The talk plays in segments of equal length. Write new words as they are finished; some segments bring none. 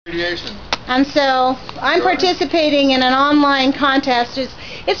Radiation. And so I'm participating in an online contest.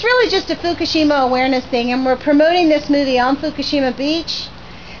 It's really just a Fukushima awareness thing, and we're promoting this movie on Fukushima Beach.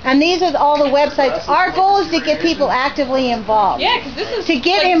 And these are all the websites. Our goal is to get people actively involved. Yeah, because this is to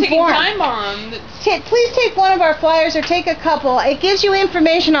get like informed. Time bomb. Please take one of our flyers or take a couple. It gives you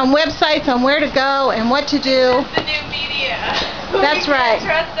information on websites, on where to go and what to do. The new media. That's right. We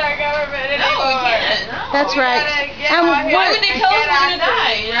can't trust our government anymore. No, we can't. No. That's right. And why would they tell us we're going to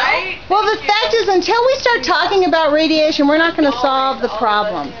die, you know? Right? Well, the fact is, until we start talking about radiation, we're not going to solve the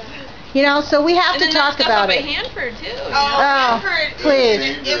problem. You know, so we have to talk about it. And then Hanford, too. Hanford please.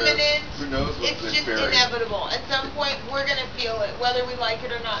 is imminent. Who knows what's It's just buried. inevitable. At some point, we're going to feel it, whether we like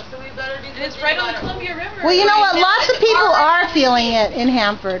it or not. So we better do something. And it's right on the about it. Columbia River. Well, you know what? Lots of people are feeling it in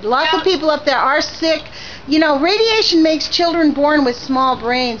Hanford. Lots of people up there are sick. You know, radiation makes children born with small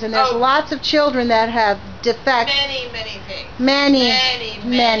brains, and there's lots of children that have defects. Many things.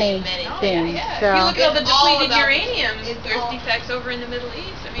 Many Oh, things. yeah. So. If you look at all the It's all depleted about uranium, it's there's all- defects over in the Middle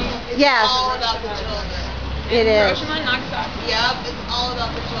East. I mean, It's Yes. all about the children. It is. Hiroshima and Nagasaki. Yep, it's all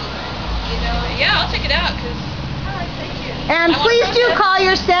about the children. You know? Yeah, I'll check it out, because... And please do call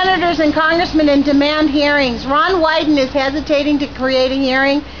your senators and congressmen and demand hearings. Ron Wyden is hesitating to create a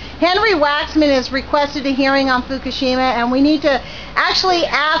hearing. Henry Waxman has requested a hearing on Fukushima, and we need to actually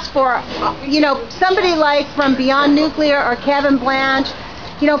ask for, you know, somebody like from Beyond Nuclear or Kevin Blanche,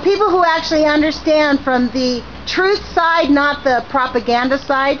 you know, people who actually understand from the truth side, not the propaganda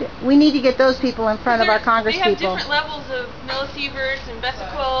side. We need to get those people in front of our Congress people. people. They have different levels of millisieverts and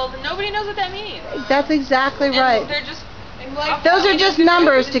vesicles, and nobody knows what that means. That's exactly And right. they're just... Those are just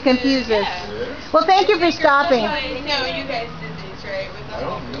numbers to confuse us. Well, thank you for stopping. No, you guys did these, right? With the I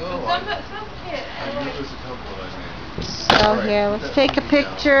don't know. Some kid. I knew there's a couple that I made. So here, let's take a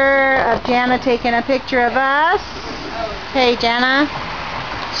picture of Jana taking a picture of us. Hey, Jana.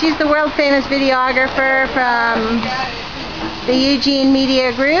 She's the world famous videographer from the Eugene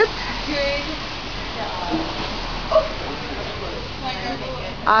Media Group.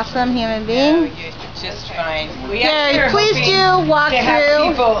 Awesome human being. Just fine. Gary, please do walk to have through.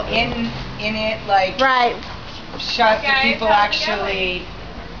 people in it, like Right. shots of people actually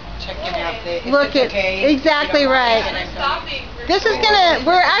checking out the. Look at exactly right. This is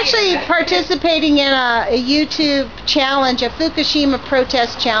we're actually participating in a YouTube challenge, a Fukushima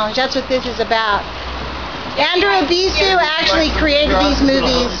protest challenge. That's what this is about. Andrew Abisu actually created these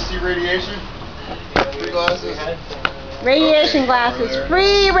movies. See radiation? Free glasses? Radiation glasses.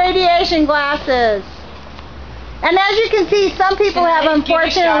 Free radiation glasses. And as you can see, some people have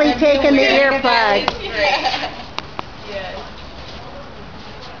unfortunately taken the earplugs.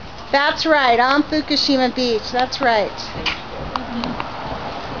 That's right, on Fukushima Beach. That's right.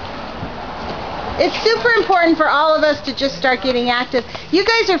 It's super important for all of us to just start getting active. You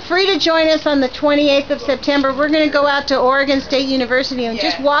guys are free to join us on the 28th of September. We're going to go out to Oregon State University and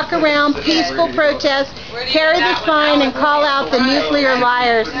just walk around, peaceful protest, carry the sign, and call out the nuclear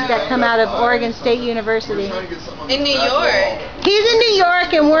liars that come out of Oregon State University. In New York. He's in New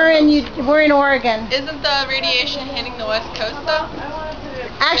York and we're in Oregon. Isn't the radiation hitting the West Coast, though?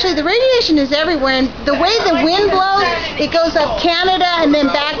 Actually, the radiation is everywhere, and the way the wind blows, it goes up Canada and then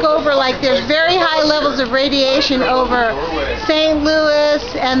back over. Like there's very high levels of radiation over St. Louis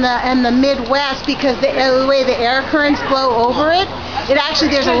and the Midwest because the way the air currents blow over it.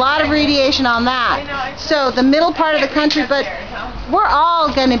 There's a lot of radiation on that. So the middle part of the country, but we're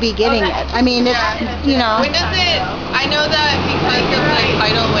all going to be getting it. I mean, it's, you know. When does it? I know that because of the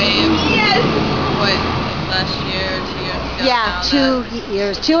tidal wave. What, last year, 2 years ago? Yeah, 2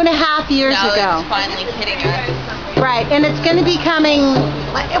 years, 2.5 years now ago. It's finally hitting us. Right, and it's going to be coming,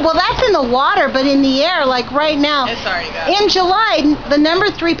 well, that's in the water, but in the air, like right now. It's already got In July, the number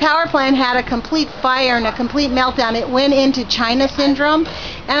 3 power plant had a complete fire and a complete meltdown. It went into China syndrome.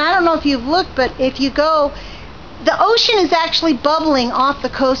 And I don't know if you've looked, but if you go, the ocean is actually bubbling off the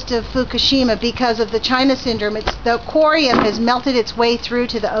coast of Fukushima because of the China syndrome. The corium has melted its way through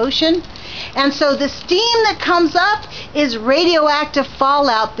to the ocean. And so the steam that comes up is radioactive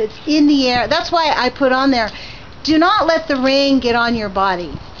fallout that's in the air. That's why I put on there, do not let the rain get on your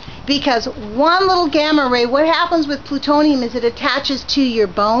body. Because one little gamma ray, what happens with plutonium is it attaches to your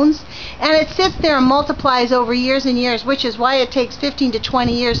bones and it sits there and multiplies over years and years, which is why it takes 15 to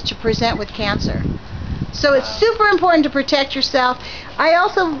 20 years to present with cancer. So it's super important to protect yourself. I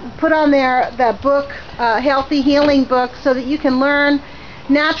also put on there the book, Healthy Healing book, so that you can learn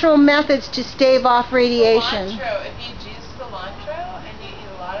natural methods to stave off radiation. Cilantro. If you juice cilantro and you eat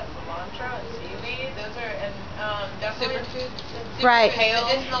a lot of cilantro and seaweed, those are definitely superfoods. Right.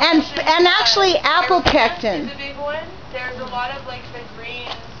 And actually apple pectin. Is a big one. There's a lot of like the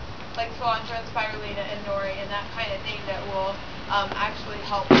greens cilantro and spirulina and nori and that kind of thing that will actually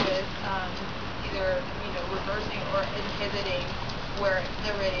help with either reversing or inhibiting where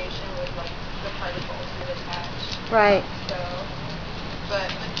the radiation would like the particles would attach. Right. So, but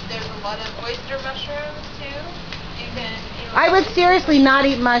there's a lot of oyster mushrooms too. You can. I would seriously not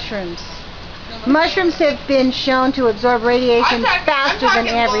eat mushrooms. Mushrooms have been shown to absorb radiation faster than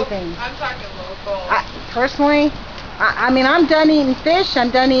everything. I'm talking local. Personally, I mean, I'm done eating fish, I'm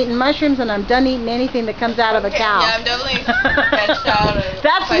done eating mushrooms, and I'm done eating anything that comes out of a cow. Yeah, I'm definitely sketched out of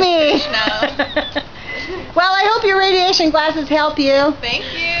That's by me. fish now. Well, I hope your radiation glasses help you. Thank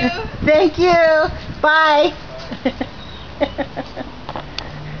you. Thank you. Bye.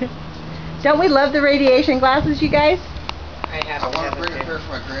 Don't we love the radiation glasses, you guys? I want to bring a pair for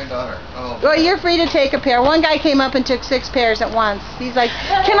my granddaughter. Oh. Well, you're free to take a pair. One guy came up and took 6 pairs at once. He's like,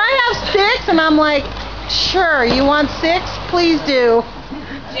 "Can I have 6?" And I'm like, "Sure. You want 6? Please do."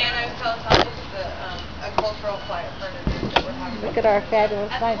 Jan, I was telling Tom this is a cultural flyer furniture that we're having. Look at our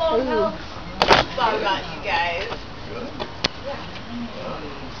fabulous fine food. Thought about you guys. Good. Yeah.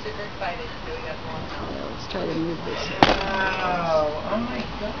 Super excited to do that long now. Let's try to move this. Wow. Oh my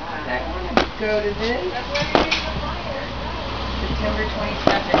God. I want to go to this. That's why you're getting the flyer. September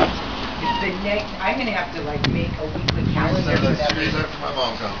 22nd. It's the next. I'm gonna have to like make a weekly calendar for that. Tuesday after my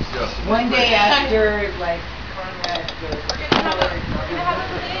mom comes. Yes. One day after like Conrad goes. We're gonna have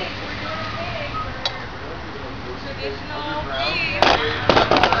a thing. Traditional beef.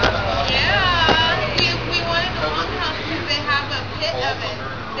 Yeah. We wanted the longhouse because they have a pit oven.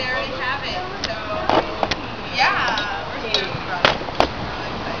 They already have it. So yeah. We're super excited.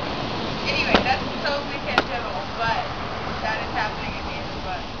 Anyway, that's totally tangential, but that is happening at the end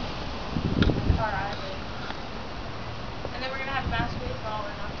of our island. And then we're gonna have mass baseball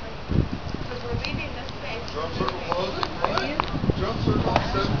in October. Because we're leaving this space. Drum circle closing, right? Drum circle at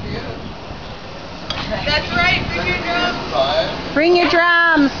 7 p.m. That's right, bring your drums. 5. Bring your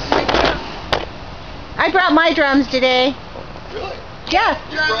drums. I brought my drums today. Really? Yeah.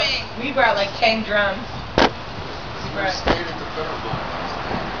 Drumming. We brought like 10 drums. We stayed at the federal building last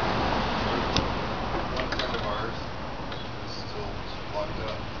night. One friend of ours is still locked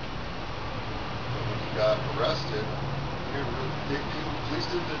up. But when he got arrested, police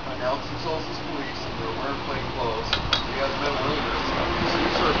didn't announce themselves as police, and they were wearing plain clothes. He has mental illness, so he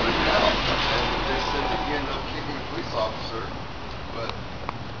started freaking out. And they said that he ended up kicking a police officer, but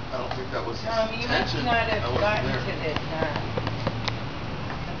I don't think that was his You must intention. not have I wasn't gotten there. to this,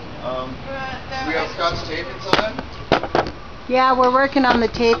 We have Scott's tape inside? Yeah, we're working on the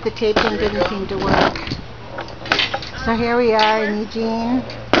tape. The tape thing didn't seem to work. So here we are in Eugene. You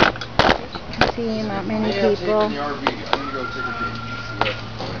can see not many They have tape people. in the RV. I'm going to go take a peek. See what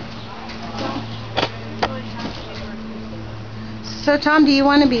So Tom, do you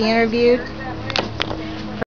want to be interviewed?